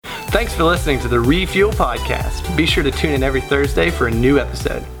Thanks for listening to the Refuel Podcast. Be sure to tune in every Thursday for a new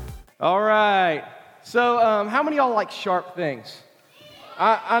episode. All right. So, how many of y'all like sharp things?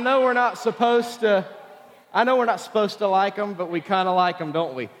 I know we're not supposed to. I know we're not supposed to like them, but we kind of like them,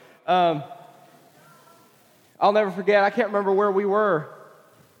 don't we? I'll never forget. I can't remember where we were,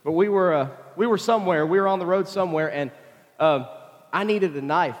 but we were somewhere. We were on the road somewhere, and I needed a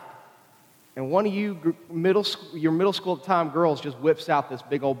knife. And one of you your middle school at the time girls just whips out this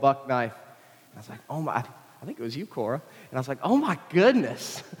big old buck knife. And I was like, oh my, I think it was you, Cora. And I was like, oh my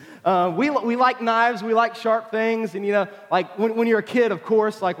goodness. We like knives, we like sharp things. And like when you're a kid, of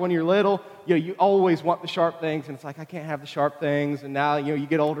course, like when you're little, you always want the sharp things. And it's like, I can't have the sharp things. And now, you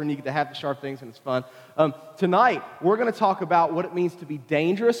get older and you get to have the sharp things and it's fun. Tonight, we're going to talk about what it means to be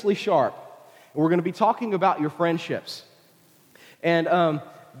dangerously sharp. And we're going to be talking about your friendships. And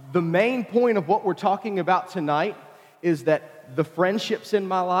the main point of what we're talking about tonight is that the friendships in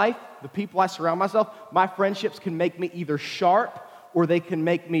my life, the people I surround myself, my friendships can make me either sharp or they can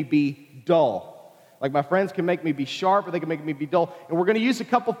make me be dull. Like my friends can make me be sharp or they can make me be dull. And we're going to use a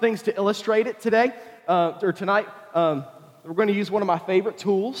couple things to illustrate it today, or tonight. We're going to use one of my favorite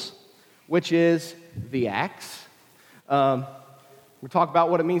tools, which is the axe. We'll talk about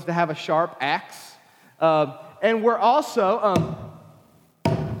what it means to have a sharp axe. And we're also...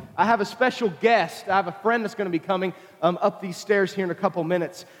 I have a special guest. I have a friend that's going to be coming up these stairs here in a couple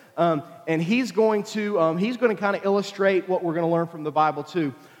minutes, and he's going to kind of illustrate what we're going to learn from the Bible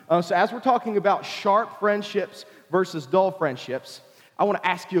too. So as we're talking about sharp friendships versus dull friendships, I want to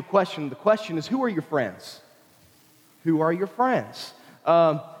ask you a question. The question is, who are your friends? Who are your friends?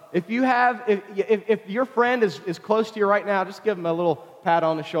 If your friend is close to you right now, just give him a little pat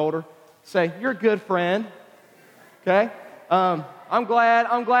on the shoulder. Say, you're a good friend. Okay. I'm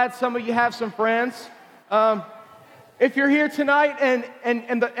glad some of you have some friends. If you're here tonight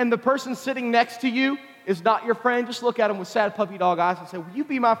and the person sitting next to you is not your friend, just look at them with sad puppy dog eyes and say, will you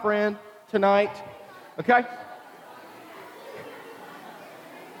be my friend tonight? Okay?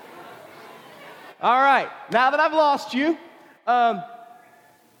 All right. Now that I've lost you, I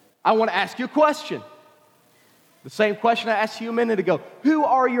want to ask you a question. The same question I asked you a minute ago. Who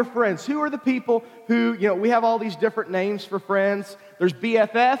are your friends? Who are the people who, we have all these different names for friends. There's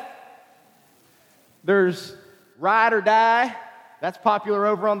BFF. There's Ride or Die. That's popular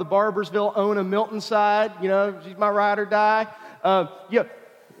over on the Barbersville, Ona, Milton side. She's my ride or die.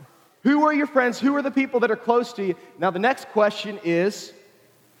 Who are your friends? Who are the people that are close to you? Now, the next question is,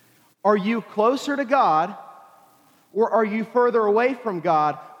 are you closer to God or are you further away from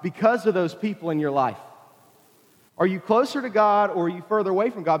God because of those people in your life? Are you closer to God or are you further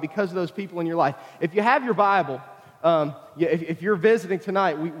away from God because of those people in your life? If you have your Bible, if you're visiting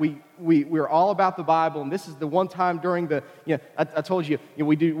tonight, we're all about the Bible, and this is the one time during the, I told you,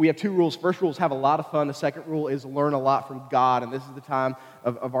 we have two rules. First rule is have a lot of fun. The second rule is learn a lot from God, and this is the time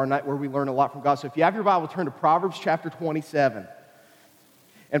of our night where we learn a lot from God. So if you have your Bible, turn to Proverbs chapter 27.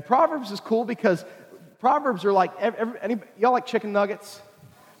 And Proverbs is cool because Proverbs are like, y'all like chicken nuggets?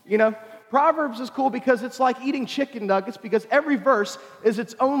 Proverbs is cool because it's like eating chicken nuggets because every verse is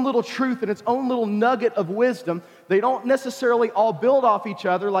its own little truth and its own little nugget of wisdom. They don't necessarily all build off each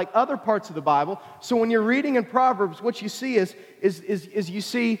other like other parts of the Bible. So when you're reading in Proverbs, what you see is you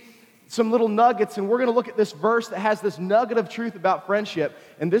see some little nuggets, and we're going to look at this verse that has this nugget of truth about friendship,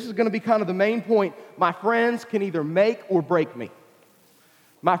 and this is going to be kind of the main point. My friends can either make or break me.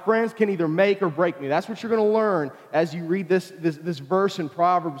 My friends can either make or break me. That's what you're going to learn as you read this verse in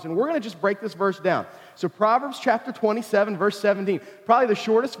Proverbs. And we're going to just break this verse down. So Proverbs chapter 27, verse 17. Probably the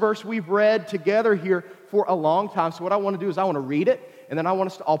shortest verse we've read together here for a long time. So what I want to do is I want to read it, and then I want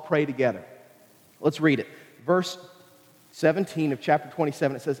us to all pray together. Let's read it. Verse 17 of chapter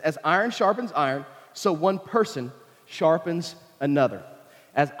 27, it says, as iron sharpens iron, so one person sharpens another.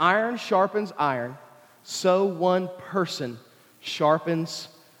 As iron sharpens iron, so one person sharpens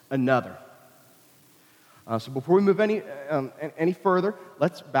another. So before we move any further,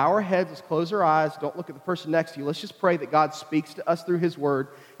 let's bow our heads, let's close our eyes, don't look at the person next to you. Let's just pray that God speaks to us through His Word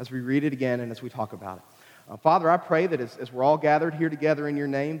as we read it again and as we talk about it. Father, I pray that as we're all gathered here together in Your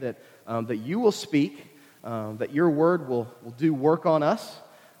name, that You will speak, that Your Word will do work on us,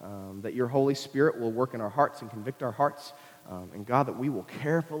 that Your Holy Spirit will work in our hearts and convict our hearts, and God, that we will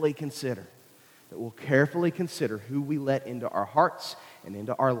carefully consider who we let into our hearts and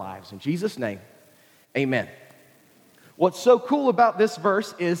into our lives. In Jesus' name, amen. What's so cool about this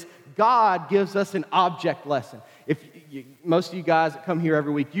verse is God gives us an object lesson. Most of you guys that come here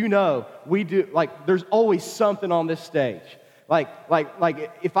every week, we do, there's always something on this stage. Like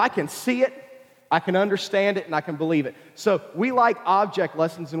if I can see it, I can understand it and I can believe it. So we like object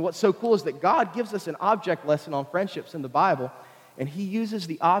lessons, and what's so cool is that God gives us an object lesson on friendships in the Bible, and he uses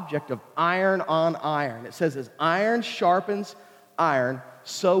the object of iron on iron. It says, as iron sharpens iron,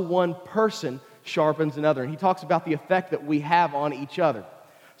 so one person sharpens another. And he talks about the effect that we have on each other.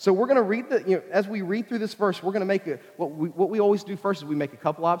 So we're going to read as we read through this verse, we're going to make what we always do first is we make a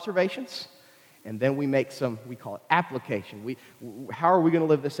couple observations, and then we make we call it application. How are we going to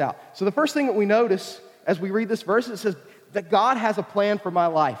live this out? So the first thing that we notice as we read this verse, it says that God has a plan for my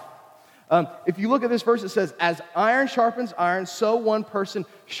life. If you look at this verse, it says, as iron sharpens iron, so one person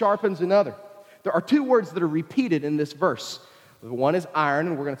sharpens another. There are two words that are repeated in this verse. The one is iron,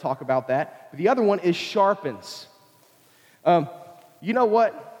 and we're going to talk about that. But the other one is sharpens. You know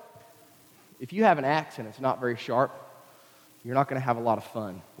what? If you have an axe and it's not very sharp, you're not going to have a lot of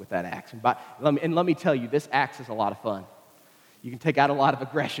fun with that axe. And let me tell you, this axe is a lot of fun. You can take out a lot of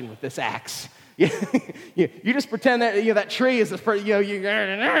aggression with this axe. You just pretend that that tree is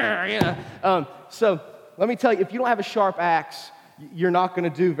so let me tell you, if you don't have a sharp axe, you're not going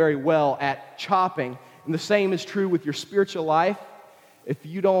to do very well at chopping. And the same is true with your spiritual life. If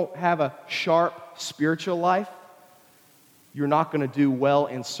you don't have a sharp spiritual life, you're not going to do well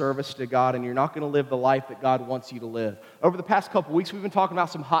in service to God, and you're not going to live the life that God wants you to live. Over the past couple weeks, we've been talking about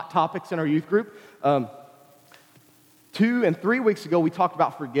some hot topics in our youth group. 2 and 3 weeks ago, we talked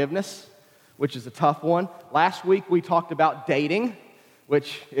about forgiveness, which is a tough one. Last week, we talked about dating,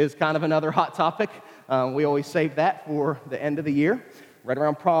 which is kind of another hot topic. We always save that for the end of the year, right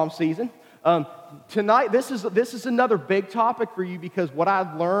around prom season. Tonight, this is another big topic for you, because what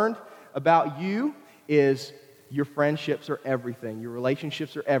I've learned about you is your friendships are everything. Your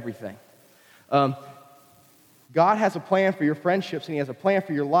relationships are everything. God has a plan for your friendships, and he has a plan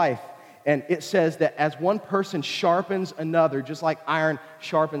for your life. And it says that as one person sharpens another, just like iron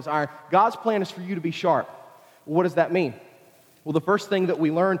sharpens iron, God's plan is for you to be sharp. What does that mean? Well, the first thing that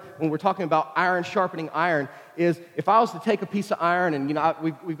we learn when we're talking about iron sharpening iron is, if I was to take a piece of iron, and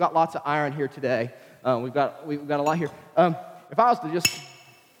we've got lots of iron here today. We've got a lot here. If I was to just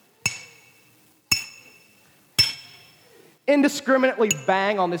indiscriminately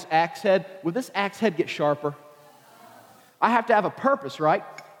bang on this axe head, would this axe head get sharper? I have to have a purpose, right?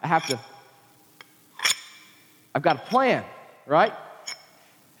 I've got a plan, right?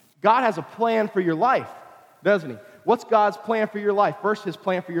 God has a plan for your life, doesn't he? What's God's plan for your life? First, his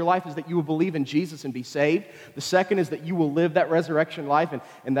plan for your life is that you will believe in Jesus and be saved. The second is that you will live that resurrection life,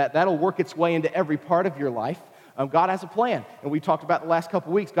 and that'll work its way into every part of your life. God has a plan, and we talked about the last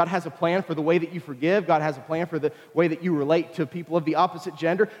couple weeks. God has a plan for the way that you forgive. God has a plan for the way that you relate to people of the opposite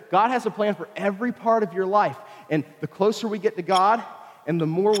gender. God has a plan for every part of your life, and the closer we get to God, and the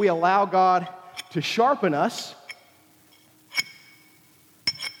more we allow God to sharpen us,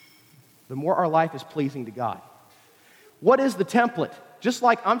 the more our life is pleasing to God. What is the template? Just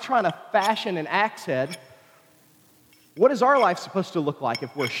like I'm trying to fashion an axe head, what is our life supposed to look like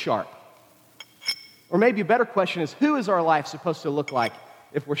if we're sharp? Or maybe a better question is, who is our life supposed to look like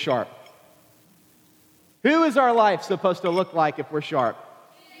if we're sharp? Who is our life supposed to look like if we're sharp?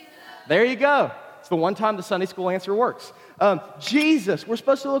 Jesus. There you go. It's the one time the Sunday school answer works. Jesus. We're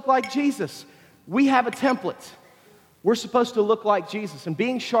supposed to look like Jesus. We have a template. We're supposed to look like Jesus, and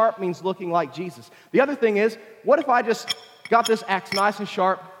being sharp means looking like Jesus. The other thing is, what if I just got this axe nice and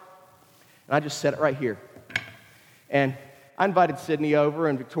sharp, and I just set it right here? And I invited Sydney over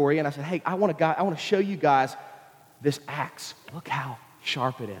and Victoria, and I said, hey, I want to show you guys this axe. Look how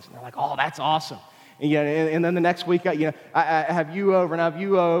sharp it is. And they're like, oh, that's awesome. And then the next week, I have you over, and I have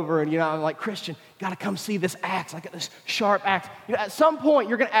you over, and I'm like, Christian, you got to come see this axe. I got this sharp axe. At some point,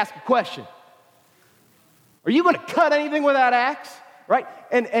 you're going to ask a question. Are you going to cut anything with that axe? Right?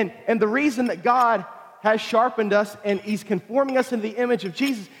 And the reason that God has sharpened us and he's conforming us into the image of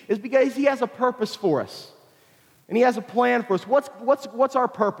Jesus is because he has a purpose for us. And he has a plan for us. What's our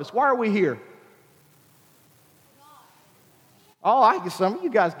purpose? Why are we here? Oh, I guess some of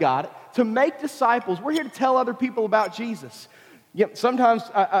you guys got it. To make disciples. We're here to tell other people about Jesus. Sometimes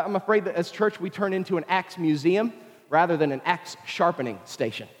I'm afraid that as church we turn into an axe museum rather than an axe sharpening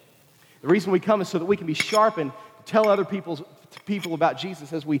station. The reason we come is so that we can be sharpened to tell other people about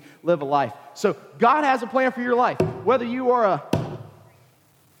Jesus as we live a life. So God has a plan for your life. Whether you are a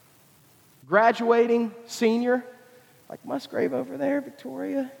graduating senior, like Musgrave over there,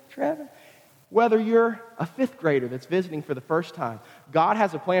 Victoria, Trevor, whether you're a fifth grader that's visiting for the first time, God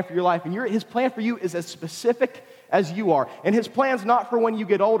has a plan for your life, and his plan for you is as specific as you are. And his plan's not for when you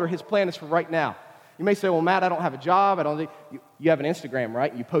get older. His plan is for right now. You may say, well, Matt, I don't have a job. You have an Instagram,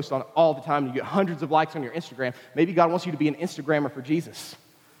 right? You post on it all the time, and you get hundreds of likes on your Instagram. Maybe God wants you to be an Instagrammer for Jesus.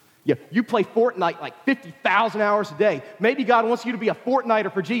 Yeah, you play Fortnite like 50,000 hours a day. Maybe God wants you to be a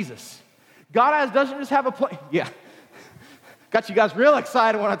Fortniter for Jesus. Doesn't just have a plan. Yeah, got you guys real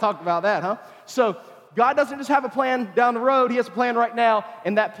excited when I talked about that, huh? So God doesn't just have a plan down the road. He has a plan right now,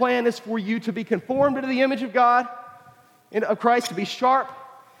 and that plan is for you to be conformed into the image of God, of Christ, to be sharp,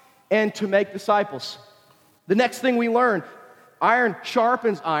 and to make disciples. The next thing we learn, iron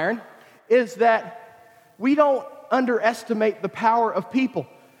sharpens iron, is that we don't underestimate the power of people.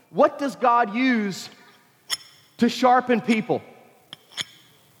 What does God use to sharpen people?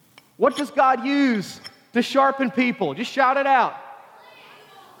 What does God use to sharpen people? Just shout it out.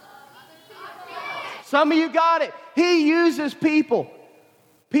 Some of you got it. He uses people.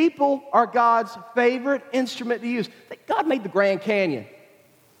 People are God's favorite instrument to use. God made the Grand Canyon.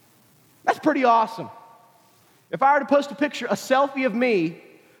 That's pretty awesome. If I were to post a selfie of me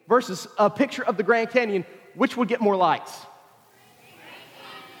versus a picture of the Grand Canyon, which would get more likes?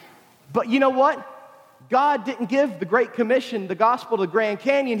 But you know what? God didn't give the Great Commission, the gospel, to the Grand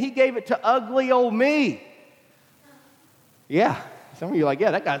Canyon. He gave it to ugly old me. Yeah, some of you are like,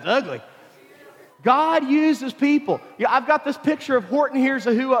 yeah, that guy's ugly. God uses people. Yeah, I've got this picture of Horton Hears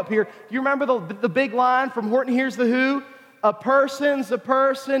a Who up here. Do you remember the big line from Horton Hears the Who? A person's a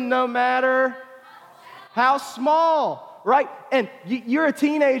person no matter how small, right? And you're a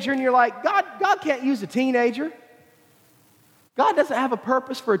teenager and you're like, God can't use a teenager. God doesn't have a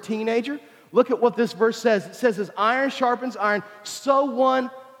purpose for a teenager. Look at what this verse says. It says, as iron sharpens iron, so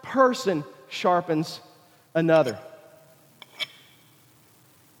one person sharpens another.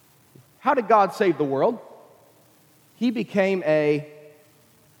 How did God save the world? He became a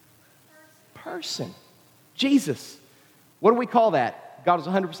person. Jesus. What do we call that? God is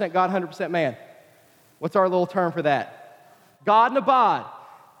 100% God, 100% man. What's our little term for that? God Nabad.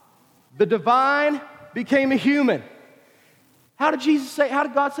 The divine became a human. How did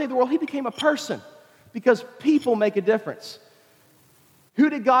God save the world? He became a person because people make a difference.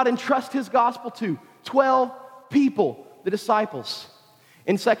 Who did God entrust his gospel to? 12 people, the disciples.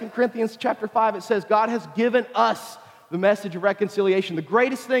 In 2 Corinthians chapter 5, it says, God has given us the message of reconciliation, the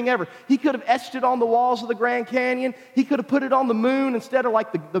greatest thing ever. He could have etched it on the walls of the Grand Canyon. He could have put it on the moon instead of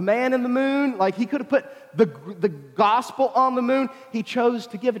like the man in the moon. Like he could have put the gospel on the moon. He chose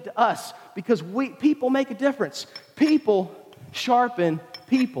to give it to us because people make a difference. People sharpen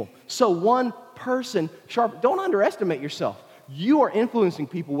people. So one person don't underestimate yourself. You are influencing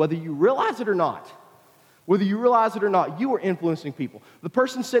people whether you realize it or not. Whether you realize it or not, you are influencing people. The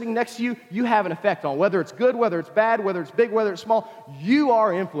person sitting next to you, you have an effect on. Whether it's good, whether it's bad, whether it's big, whether it's small, you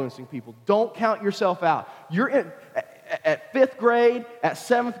are influencing people. Don't count yourself out. At 5th grade, at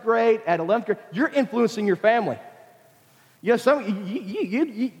 7th grade, at 11th grade, you're influencing your family. You know,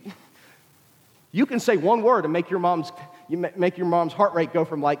 you can say one word and make your mom's heart rate go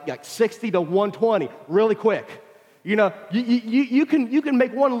from like 60 to 120 really quick. You know, you can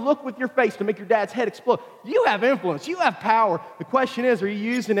make one look with your face to make your dad's head explode. You have influence. You have power. The question is, are you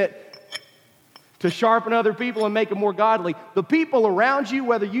using it to sharpen other people and make them more godly? The people around you,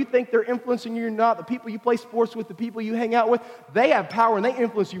 whether you think they're influencing you or not, the people you play sports with, the people you hang out with, they have power and they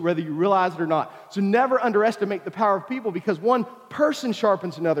influence you whether you realize it or not. So never underestimate the power of people because one person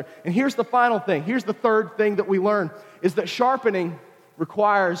sharpens another. And here's the final thing. Here's the third thing that we learn is that sharpening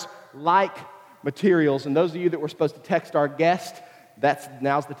requires like materials. And those of you that were supposed to text our guest,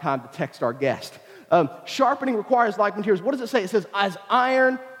 now's the time to text our guest. Sharpening requires like materials. What does it say? It says, as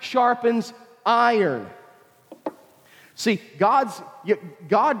iron sharpens iron. See, God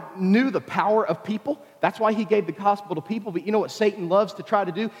knew the power of people. That's why he gave the gospel to people. But you know what Satan loves to try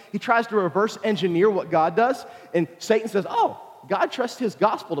to do? He tries to reverse engineer what God does. And Satan says, oh, God trusts his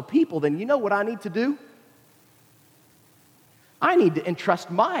gospel to people. Then you know what I need to do? I need to entrust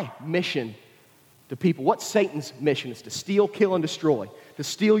my mission to people. What's Satan's mission? Is to steal, kill, and destroy. To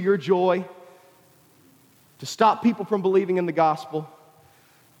steal your joy. To stop people from believing in the gospel.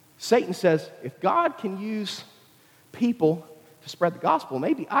 Satan says, if God can use people to spread the gospel,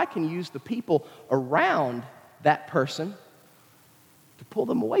 maybe I can use the people around that person to pull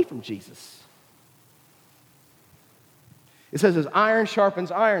them away from Jesus. It says, as iron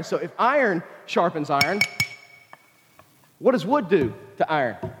sharpens iron. So if iron sharpens iron, what does wood do to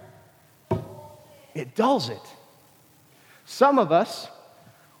iron? It dulls it. Some of us,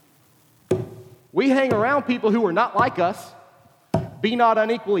 we hang around people who are not like us. Be not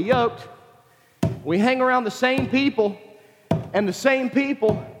unequally yoked. We hang around the same people and the same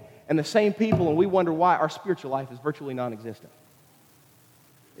people and the same people, and we wonder why our spiritual life is virtually non-existent.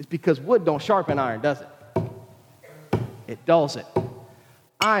 It's because wood don't sharpen iron, does it? It dulls it.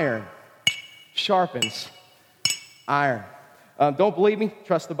 Iron sharpens iron. Don't believe me?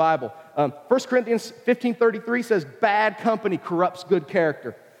 Trust the Bible. 1 Corinthians 15:33 says, bad company corrupts good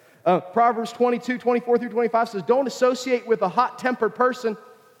character. Proverbs 22:24-25 says, don't associate with a hot-tempered person.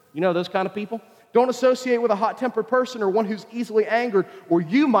 You know those kind of people? Don't associate with a hot-tempered person or one who's easily angered, or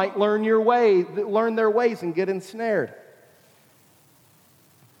you might learn their ways and get ensnared.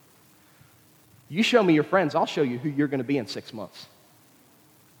 You show me your friends, I'll show you who you're going to be in 6 months.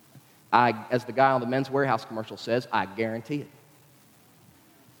 As the guy on the Men's Warehouse commercial says, I guarantee it.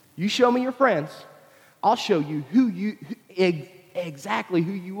 You show me your friends, I'll show you exactly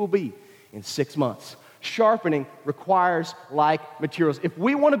who you will be in 6 months. Sharpening requires like materials. If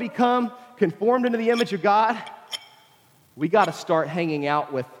we want to become conformed into the image of God, we got to start hanging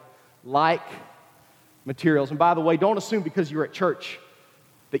out with like materials. And by the way, don't assume because you're at church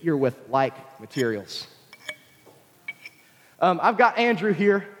that you're with like materials. I've got Andrew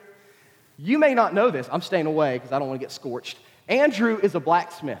here. You may not know this. I'm staying away because I don't want to get scorched. Andrew is a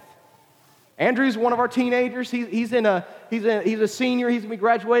blacksmith. Andrew's one of our teenagers. He's a senior. He's going to be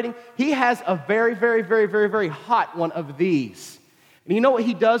graduating. He has a very, very, very, very, very hot one of these. And you know what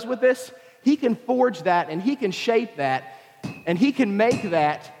he does with this? He can forge that, and he can shape that, and he can make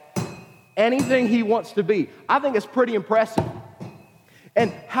that anything he wants to be. I think it's pretty impressive.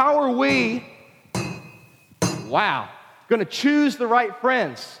 And how are we, going to choose the right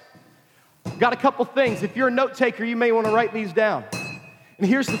friends? Got a couple things. If you're a note taker, you may want to write these down. And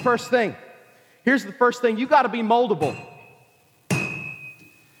here's the first thing. You got to be moldable.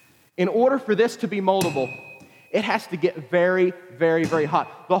 In order for this to be moldable, it has to get very, very, very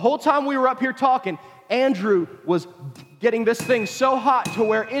hot. The whole time we were up here talking, Andrew was getting this thing so hot to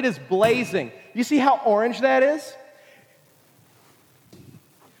where it is blazing. You see how orange that is?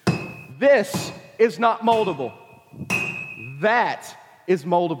 This is not moldable. That is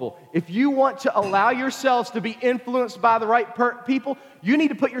moldable. If you want to allow yourselves to be influenced by the right people, you need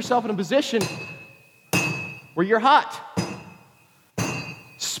to put yourself in a position where you're hot,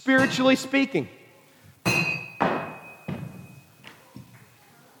 spiritually speaking.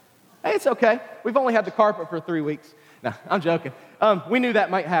 Hey, it's okay. We've only had the carpet for 3 weeks. No, I'm joking. We knew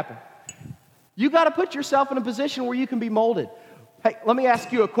that might happen. You got to put yourself in a position where you can be molded. Hey, let me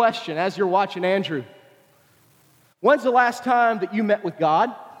ask you a question as you're watching Andrew. When's the last time that you met with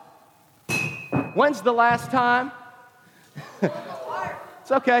God? When's the last time?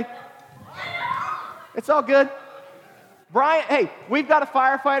 It's okay. It's all good. Brian, hey, we've got a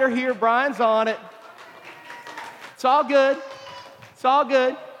firefighter here. Brian's on it. It's all good. It's all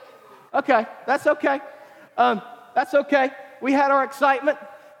good. Okay, that's okay. That's okay. We had our excitement.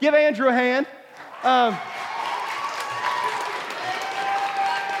 Give Andrew a hand.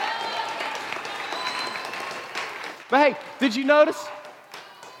 But hey, did you notice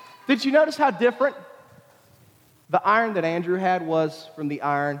how different the iron that Andrew had was from the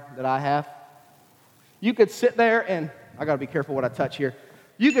iron that I have? You could sit there and, I got to be careful what I touch here.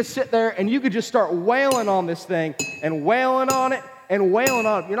 You could sit there and you could just start wailing on this thing and wailing on it and wailing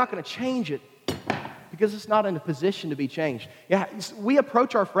on it. You're not going to change it because it's not in a position to be changed. Yeah, we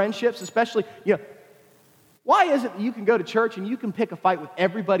approach our friendships, especially, why is it that you can go to church and you can pick a fight with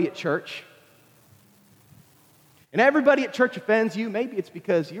everybody at church? And everybody at church offends you? Maybe it's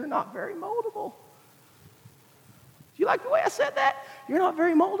because you're not very moldable. Do you like the way I said that? You're not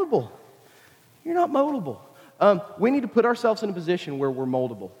very moldable. You're not moldable. We need to put ourselves in a position where we're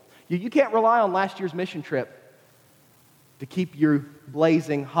moldable. You can't rely on last year's mission trip to keep you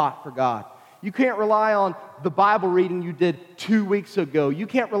blazing hot for God. You can't rely on the Bible reading you did 2 weeks ago. You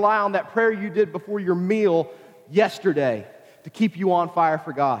can't rely on that prayer you did before your meal yesterday to keep you on fire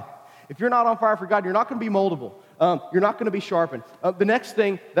for God. If you're not on fire for God, you're not going to be moldable. You're not going to be sharpened. The next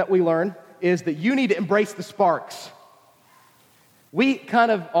thing that we learn is that you need to embrace the sparks. We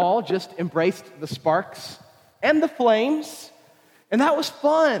kind of all just embraced the sparks and the flames, and that was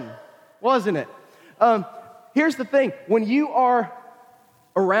fun, wasn't it? Here's the thing. When you are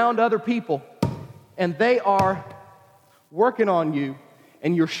around other people and they are working on you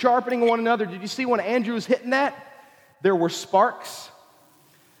and you're sharpening one another, did you see when Andrew was hitting that? There were sparks.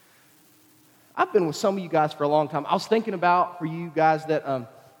 I've been with some of you guys for a long time. I was thinking about for you guys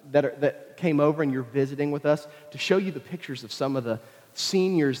that came over and you're visiting with us to show you the pictures of some of the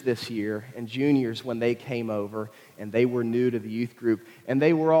seniors this year and juniors when they came over and they were new to the youth group and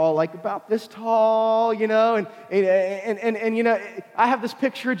they were all like about this tall, and I have this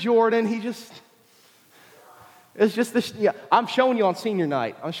picture of Jordan. It's just this. Yeah, I'm showing you on senior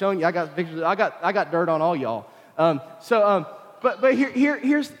night. I'm showing you. I got pictures. I got dirt on all y'all. But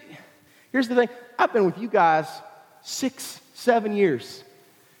here's the thing. I've been with you guys 6-7 years.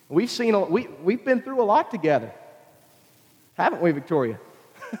 We've been through a lot together. Haven't we, Victoria?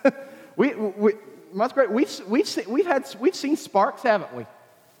 That's great. We've seen sparks, haven't we?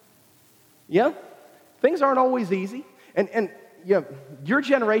 Yeah? Things aren't always easy. And your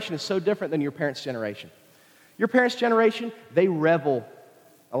generation is so different than your parents' generation. Your parents' generation, they revel,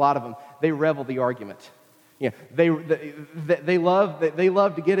 a lot of them, they revel the argument. Yeah, they love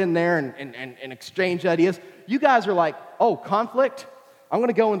to get in there and exchange ideas. You guys are like, oh, conflict? I'm going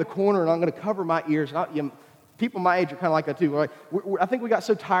to go in the corner and I'm going to cover my ears. People my age are kind of like that too. I think we got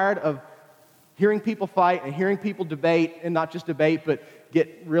so tired of hearing people fight and hearing people debate, and not just debate, but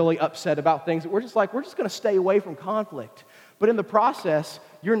get really upset about things. We're just going to stay away from conflict. But in the process,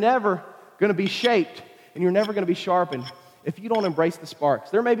 you're never going to be shaped and you're never going to be sharpened if you don't embrace the sparks.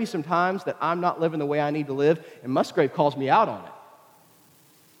 There may be some times that I'm not living the way I need to live, and Musgrave calls me out on it.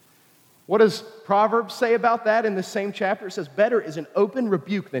 What does Proverbs say about that in this same chapter? It says, better is an open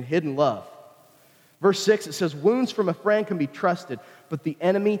rebuke than hidden love. Verse 6, it says, wounds from a friend can be trusted, but the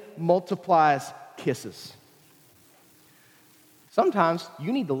enemy multiplies kisses. Sometimes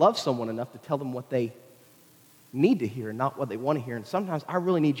you need to love someone enough to tell them what they need to hear, not what they want to hear. And sometimes I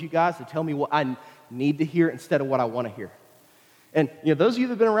really need you guys to tell me what I need to hear instead of what I want to hear. And those of you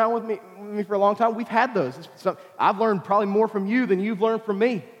that have been around with me for a long time, we've had those. I've learned probably more from you than you've learned from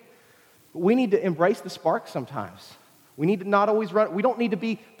me. But we need to embrace the spark sometimes. We need to not always run. We don't need to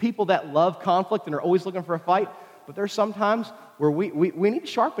be people that love conflict and are always looking for a fight. But there's some times where we need to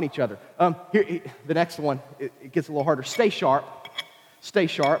sharpen each other. Here, the next one, it gets a little harder. Stay sharp. Stay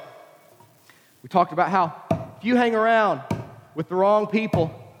sharp. We talked about how if you hang around with the wrong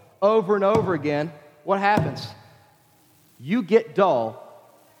people over and over again, what happens? You get dull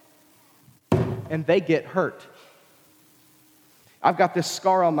and they get hurt. I've got this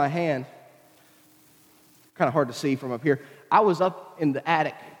scar on my hand. Kind of hard to see from up here. I was up in the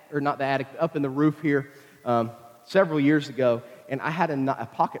attic, or not the attic, up in the roof here several years ago, and I had a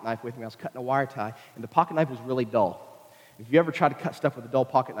pocket knife with me. I was cutting a wire tie, and the pocket knife was really dull. If you ever try to cut stuff with a dull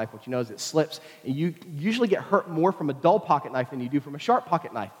pocket knife, what you know is it slips, and you usually get hurt more from a dull pocket knife than you do from a sharp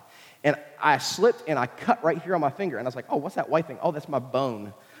pocket knife. And I slipped, and I cut right here on my finger, and I was like, oh, what's that white thing? Oh, that's my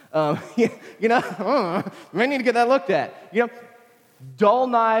bone. I need to get that looked at. Dull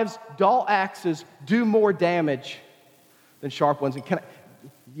knives, dull axes do more damage than sharp ones. And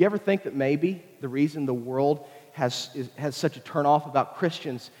you ever think that maybe the reason the world has such a turnoff about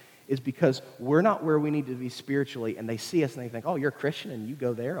Christians is because we're not where we need to be spiritually, and they see us and they think, oh, you're a Christian and you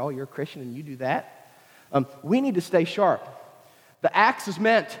go there. Oh, you're a Christian and you do that. We need to stay sharp. The axe is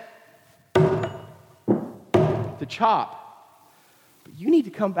meant to chop, but you need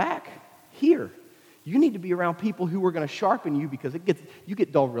to come back here. You need to be around people who are going to sharpen you, because you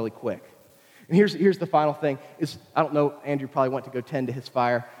get dull really quick. And here's the final thing. I don't know, Andrew probably went to go tend to his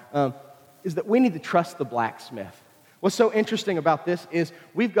fire, is that we need to trust the blacksmith. What's so interesting about this is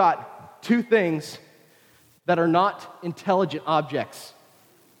we've got two things that are not intelligent objects,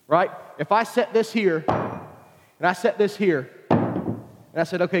 right? If I set this here, and I set this here, and I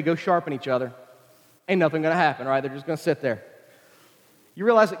said, okay, go sharpen each other, ain't nothing going to happen, right? They're just going to sit there. You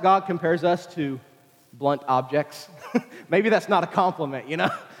realize that God compares us to blunt objects? Maybe that's not a compliment,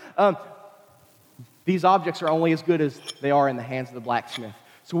 These objects are only as good as they are in the hands of the blacksmith.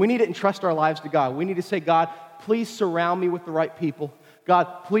 So we need to entrust our lives to God. We need to say, God, please surround me with the right people. God,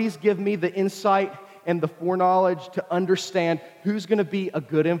 please give me the insight and the foreknowledge to understand who's going to be a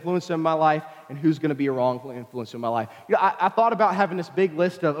good influence in my life and who's going to be a wrong influence in my life. I thought about having this big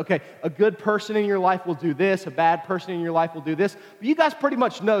list of, okay, a good person in your life will do this, a bad person in your life will do this. But you guys pretty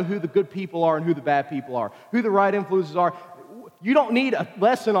much know who the good people are and who the bad people are, who the right influences are. You don't need a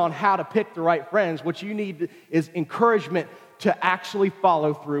lesson on how to pick the right friends. What you need is encouragement to actually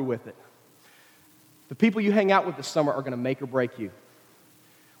follow through with it. The people you hang out with this summer are going to make or break you.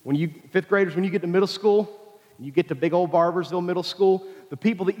 Fifth graders, when you get to middle school, and you get to big old Barbersville Middle School, the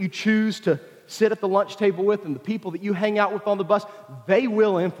people that you choose to sit at the lunch table with and the people that you hang out with on the bus, they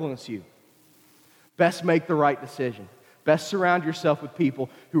will influence you. Best make the right decision. Best surround yourself with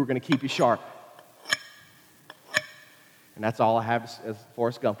people who are going to keep you sharp. And that's all I have, as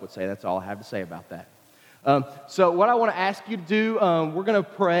Forrest Gump would say, that's all I have to say about that. So what I want to ask you to do, we're going to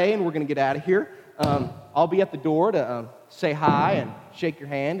pray and we're going to get out of here. I'll be at the door to say hi and shake your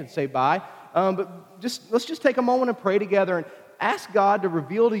hand and say bye. But let's just take a moment and pray together and ask God to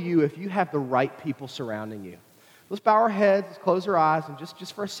reveal to you if you have the right people surrounding you. Let's bow our heads, let's close our eyes, and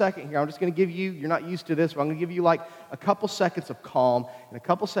just for a second here, I'm just going to give you, you're not used to this, but I'm going to give you like a couple seconds of calm and a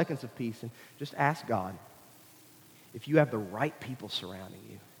couple seconds of peace, and just ask God if you have the right people surrounding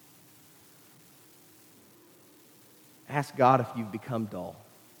you. Ask God if you've become dull.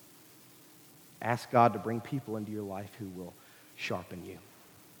 Ask God to bring people into your life who will sharpen you.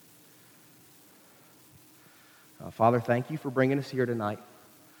 Father, thank you for bringing us here tonight.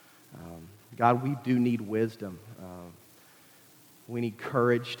 God, we do need wisdom. We need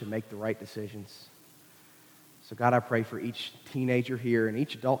courage to make the right decisions. So God, I pray for each teenager here and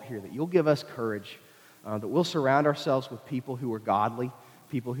each adult here that you'll give us courage, that we'll surround ourselves with people who are godly,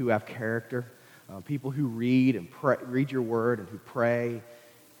 people who have character, people who read and read your word and who pray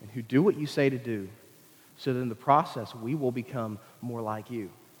and who do what you say to do, so that in the process we will become more like you.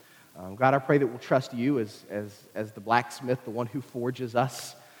 God, I pray that we'll trust you as the blacksmith, the one who forges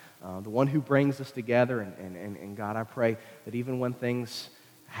us, the one who brings us together. And God, I pray that even when things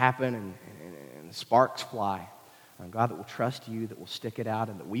happen and sparks fly, God, that we'll trust you, that we'll stick it out,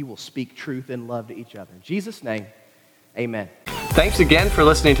 and that we will speak truth and love to each other. In Jesus' name, amen. Thanks again for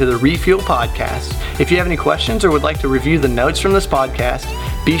listening to the Refuel Podcast. If you have any questions or would like to review the notes from this podcast,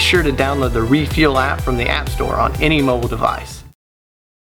 be sure to download the Refuel app from the App Store on any mobile device.